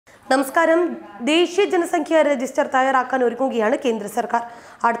നമസ്കാരം. ദേശീയ ജനസംഖ്യാ രജിസ്റ്റർ തയ്യാറാക്കാൻ ഒരുങ്ങുകയാണ് കേന്ദ്ര സർക്കാർ.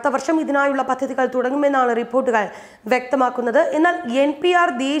 അടുത്ത വർഷം ഇതിനായുള്ള പദ്ധതികൾ തുടങ്ങുമെന്നാണ് റിപ്പോർട്ടുകൾ വ്യക്തമാക്കുന്നത്. എന്നാൽ NPR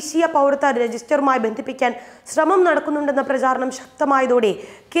ദേശീയ പൗരത്വ രജിസ്റ്ററുമായി ബന്ധിപ്പിക്കാൻ ശ്രമം നടക്കുന്നുണ്ടെന്ന പ്രചാരണം ശക്തമായതോടെ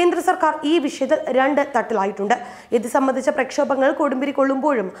കേന്ദ്ര സർക്കാർ ഈ വിഷയത്തിൽ രണ്ട് തട്ടിലായിട്ടുണ്ട്. ഇത് സംബന്ധിച്ച പ്രക്ഷോഭങ്ങൾ കൊടുമ്പിരി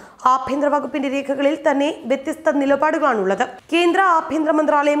കൊള്ളുമ്പോഴും ആഭ്യന്തര വകുപ്പിന്റെ രേഖകളിൽ തന്നെ വ്യത്യസ്ത നിലപാടുകളാണുള്ളത്. കേന്ദ്ര ആഭ്യന്തര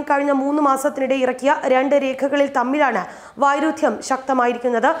മന്ത്രാലയം കഴിഞ്ഞ 3 മാസത്തിനിടെ ഇറക്കിയ രണ്ട് രേഖകളിൽ തമ്മിലാണ് വൈരുദ്ധ്യം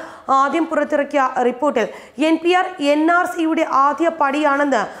ശക്തമായിരിക്കുന്നത്. ആദ്യം പുറത്തിറക്കിയ റിപ്പോർട്ടിൽ NPR NRCയുടെ ആദ്യ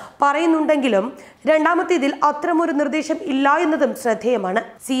പടിയാണെന്ന് പറയുന്നുണ്ടെങ്കിലും രണ്ടാമത്തേതിൽ അത്തരമൊരു നിർദ്ദേശം ഇല്ല എന്നതും ശ്രദ്ധേയമാണ്.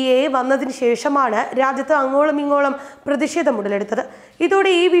 CAA വന്നതിന് ശേഷമാണ് രാജ്യത്ത് അങ്ങോളം ഇങ്ങോളം പ്രതിഷേധം ഉടലെടുത്തത്.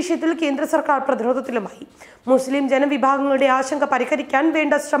 ഇതോടെ ഈ വിഷയത്തിൽ കേന്ദ്ര സർക്കാർ പ്രതിരോധത്തിലുമായി. മുസ്ലിം ജനവിഭാഗങ്ങളുടെ ആശങ്ക പരിഹരിക്കാൻ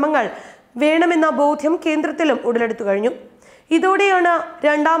വേണ്ട ശ്രമങ്ങൾ വേണമെന്ന ബോധ്യം കേന്ദ്രത്തിലും ഉടലെടുത്തു കഴിഞ്ഞു. ഇതോടെയാണ്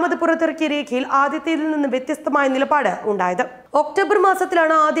രണ്ടാമത് പുറത്തിറക്കിയ രേഖയിൽ ആദ്യത്തേതിൽ നിന്ന് വ്യത്യസ്തമായ നിലപാട് ഉണ്ടായത്. ഒക്ടോബർ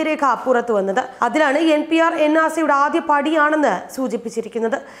മാസത്തിലാണ് ആദ്യ രേഖ പുറത്തു വന്നത്. അതിലാണ് NPR NRCയുടെ ആദ്യ പടിയാണെന്ന്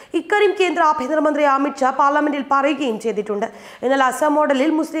സൂചിപ്പിച്ചിരിക്കുന്നത്. ഇക്കാര്യം കേന്ദ്ര ആഭ്യന്തരമന്ത്രി അമിത് ഷാ പാർലമെന്റിൽ പറയുകയും ചെയ്തിട്ടുണ്ട്. എന്നാൽ അസം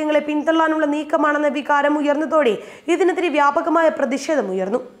മോഡലിൽ മുസ്ലിങ്ങളെ പിന്തള്ളാനുള്ള നീക്കമാണെന്ന വികാരം ഉയർന്നതോടെ ഇതിനെതിരെ വ്യാപകമായ പ്രതിഷേധം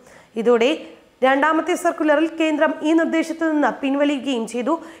ഉയർന്നു. ഇതോടെ രണ്ടാമത്തെ സർക്കുലറിൽ കേന്ദ്രം ഈ നിർദ്ദേശത്തിൽ നിന്ന് പിൻവലിയുകയും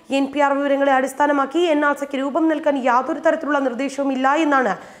ചെയ്തു. NPR വിവരങ്ങളെ അടിസ്ഥാനമാക്കി NRCക്ക് രൂപം നൽകാൻ യാതൊരു തരത്തിലുള്ള നിർദ്ദേശവും ഇല്ല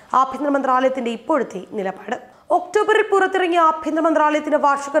എന്നാണ് ആഭ്യന്തര മന്ത്രാലയത്തിന്റെ ഇപ്പോഴത്തെ നിലപാട്. ഒക്ടോബറിൽ പുറത്തിറങ്ങിയ ആഭ്യന്തര മന്ത്രാലയത്തിന്റെ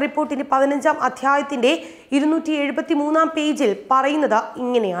വാർഷിക റിപ്പോർട്ടിന്റെ 15-ാം അധ്യായത്തിന്റെ 273-ാം പേജിൽ പറയുന്നത്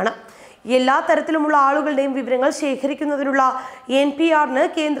ഇങ്ങനെയാണ്: എല്ലാ തരത്തിലുമുള്ള ആളുകളുടെയും വിവരങ്ങൾ ശേഖരിക്കുന്നതിനുള്ള NPRന്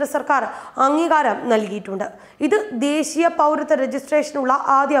കേന്ദ്ര സർക്കാർ അംഗീകാരം നൽകിയിട്ടുണ്ട്. ഇത് ദേശീയ പൗരത്വ രജിസ്ട്രേഷനുള്ള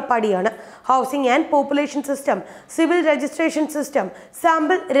ആദ്യ പടിയാണ്. Housing and population system, civil registration system,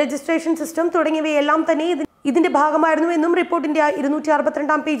 sample registration system തുടങ്ങിയവയെല്ലാം തന്നെ ഇതിന്റെ ഭാഗമായിരുന്നു എന്നും റിപ്പോർട്ടിന്റെ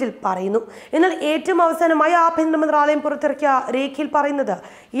 262-ാം പേജിൽ പറയുന്നു. എന്നാൽ ഏറ്റവും അവസാനമായി ആഭ്യന്തര മന്ത്രാലയം പുറത്തിറക്കിയ രേഖയിൽ പറയുന്നത്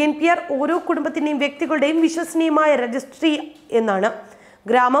NPR ഓരോ കുടുംബത്തിന്റെയും വ്യക്തികളുടെയും വിശ്വസനീയമായ രജിസ്ട്രി എന്നാണ്.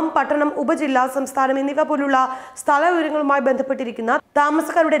 ഗ്രാമം, പട്ടണം, ഉപജില്ല, സംസ്ഥാനം എന്നിവ പോലുള്ള സ്ഥല വിവരങ്ങളുമായി ബന്ധപ്പെട്ടിരിക്കുന്ന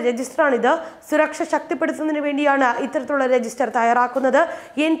താമസക്കാരുടെ രജിസ്റ്ററാണിത്. സുരക്ഷ ശക്തിപ്പെടുത്തുന്നതിന് വേണ്ടിയാണ് ഇത്തരത്തിലുള്ള രജിസ്റ്റർ തയ്യാറാക്കുന്നത്.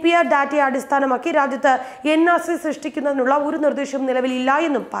 NPR ഡാറ്റയെ അടിസ്ഥാനമാക്കി രാജ്യത്ത് NRC സൃഷ്ടിക്കുന്നതിനുള്ള ഒരു നിർദ്ദേശവും നിലവിലില്ല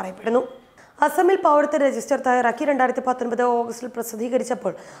എന്നും പറയപ്പെടുന്നു. അസമിൽ പൗരത്വ രജിസ്റ്റർ തയ്യാറാക്കി 2019 ഓഗസ്റ്റിൽ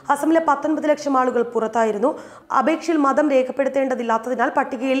പ്രസിദ്ധീകരിച്ചപ്പോൾ അസമിലെ 19 ലക്ഷം ആളുകൾ പുറത്തായിരുന്നു. അപേക്ഷയിൽ മതം രേഖപ്പെടുത്തേണ്ടതില്ലാത്തതിനാൽ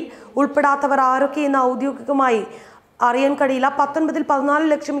പട്ടികയിൽ ഉൾപ്പെടാത്തവർ ആരൊക്കെയെന്ന് ഔദ്യോഗികമായി അറിയാൻ കഴിയില്ല. 19-ൽ 14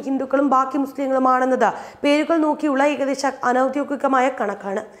 ലക്ഷം ഹിന്ദുക്കളും ബാക്കി മുസ്ലിങ്ങളുമാണെന്നത് പേരുകൾ നോക്കിയുള്ള ഏകദേശ അനൌദ്യോഗികമായ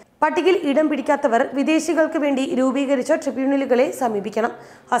കണക്കാണ്. പട്ടികയിൽ ഇടം പിടിക്കാത്തവർ വിദേശികൾക്ക് വേണ്ടി രൂപീകരിച്ച ട്രിബ്യൂണലുകളെ സമീപിക്കണം.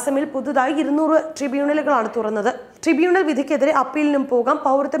 അസമിൽ പുതുതായി 200 ട്രിബ്യൂണലുകളാണ് തുറന്നത്. ട്രിബ്യൂണൽ വിധിക്കെതിരെ അപ്പീലിനും പോകാം.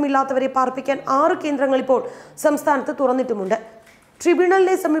 പൗരത്വമില്ലാത്തവരെ പാർപ്പിക്കാൻ 6 കേന്ദ്രങ്ങൾ ഇപ്പോൾ സംസ്ഥാനത്ത് തുറന്നിട്ടുമുണ്ട്.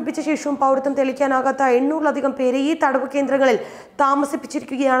 ട്രിബ്യൂണലിനെ സമീപിച്ച ശേഷവും പൗരത്വം തെളിയിക്കാനാകാത്ത 800-ലധികം പേരെ ഈ തടവ് കേന്ദ്രങ്ങളിൽ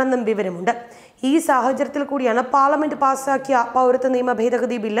താമസിപ്പിച്ചിരിക്കുകയാണെന്നും വിവരമുണ്ട്. ഈ സാഹചര്യത്തിൽ കൂടിയാണ് പാർലമെന്റ് പാസാക്കിയ പൗരത്വ നിയമ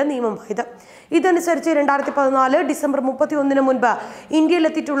ഭേദഗതി ബില്ല് നിയമമായത്. ഇതനുസരിച്ച് 2014 ഡിസംബർ 31-ന് മുൻപ്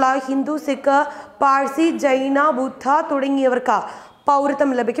ഇന്ത്യയിലെത്തിയിട്ടുള്ള ഹിന്ദു, സിഖ്, പാഴ്സി, ജൈന, ബുദ്ധ തുടങ്ങിയവർക്ക് പൗരത്വം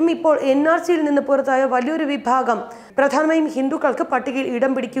ലഭിക്കും. ഇപ്പോൾ NRCയിൽ നിന്ന് പുറത്തായ വലിയൊരു വിഭാഗം, പ്രധാനമായും ഹിന്ദുക്കൾക്ക് പട്ടികയിൽ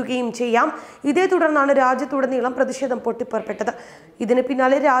ഇടം പിടിക്കുകയും ചെയ്യാം. ഇതേ തുടർന്നാണ് രാജ്യത്തുടനീളം പ്രതിഷേധം പൊട്ടിപ്പുറപ്പെട്ടത്. ഇതിന്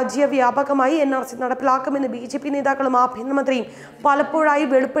പിന്നാലെ രാജ്യവ്യാപകമായി NRC നടപ്പിലാക്കുമെന്ന് BJP നേതാക്കളും ആഭ്യന്തരമന്ത്രിയും പലപ്പോഴായി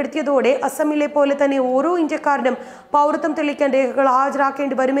വെളിപ്പെടുത്തിയതോടെ അസമിലെ പോലെ തന്നെ ഓരോ ഇന്ത്യക്കാരനും പൗരത്വം തെളിയിക്കാൻ രേഖകൾ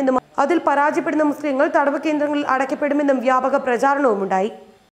ഹാജരാക്കേണ്ടി വരുമെന്നും അതിൽ പരാജയപ്പെടുന്ന മുസ്ലിങ്ങൾ തടവ് കേന്ദ്രങ്ങളിൽ അടയ്ക്കപ്പെടുമെന്നും വ്യാപക പ്രചാരണവുമുണ്ടായി.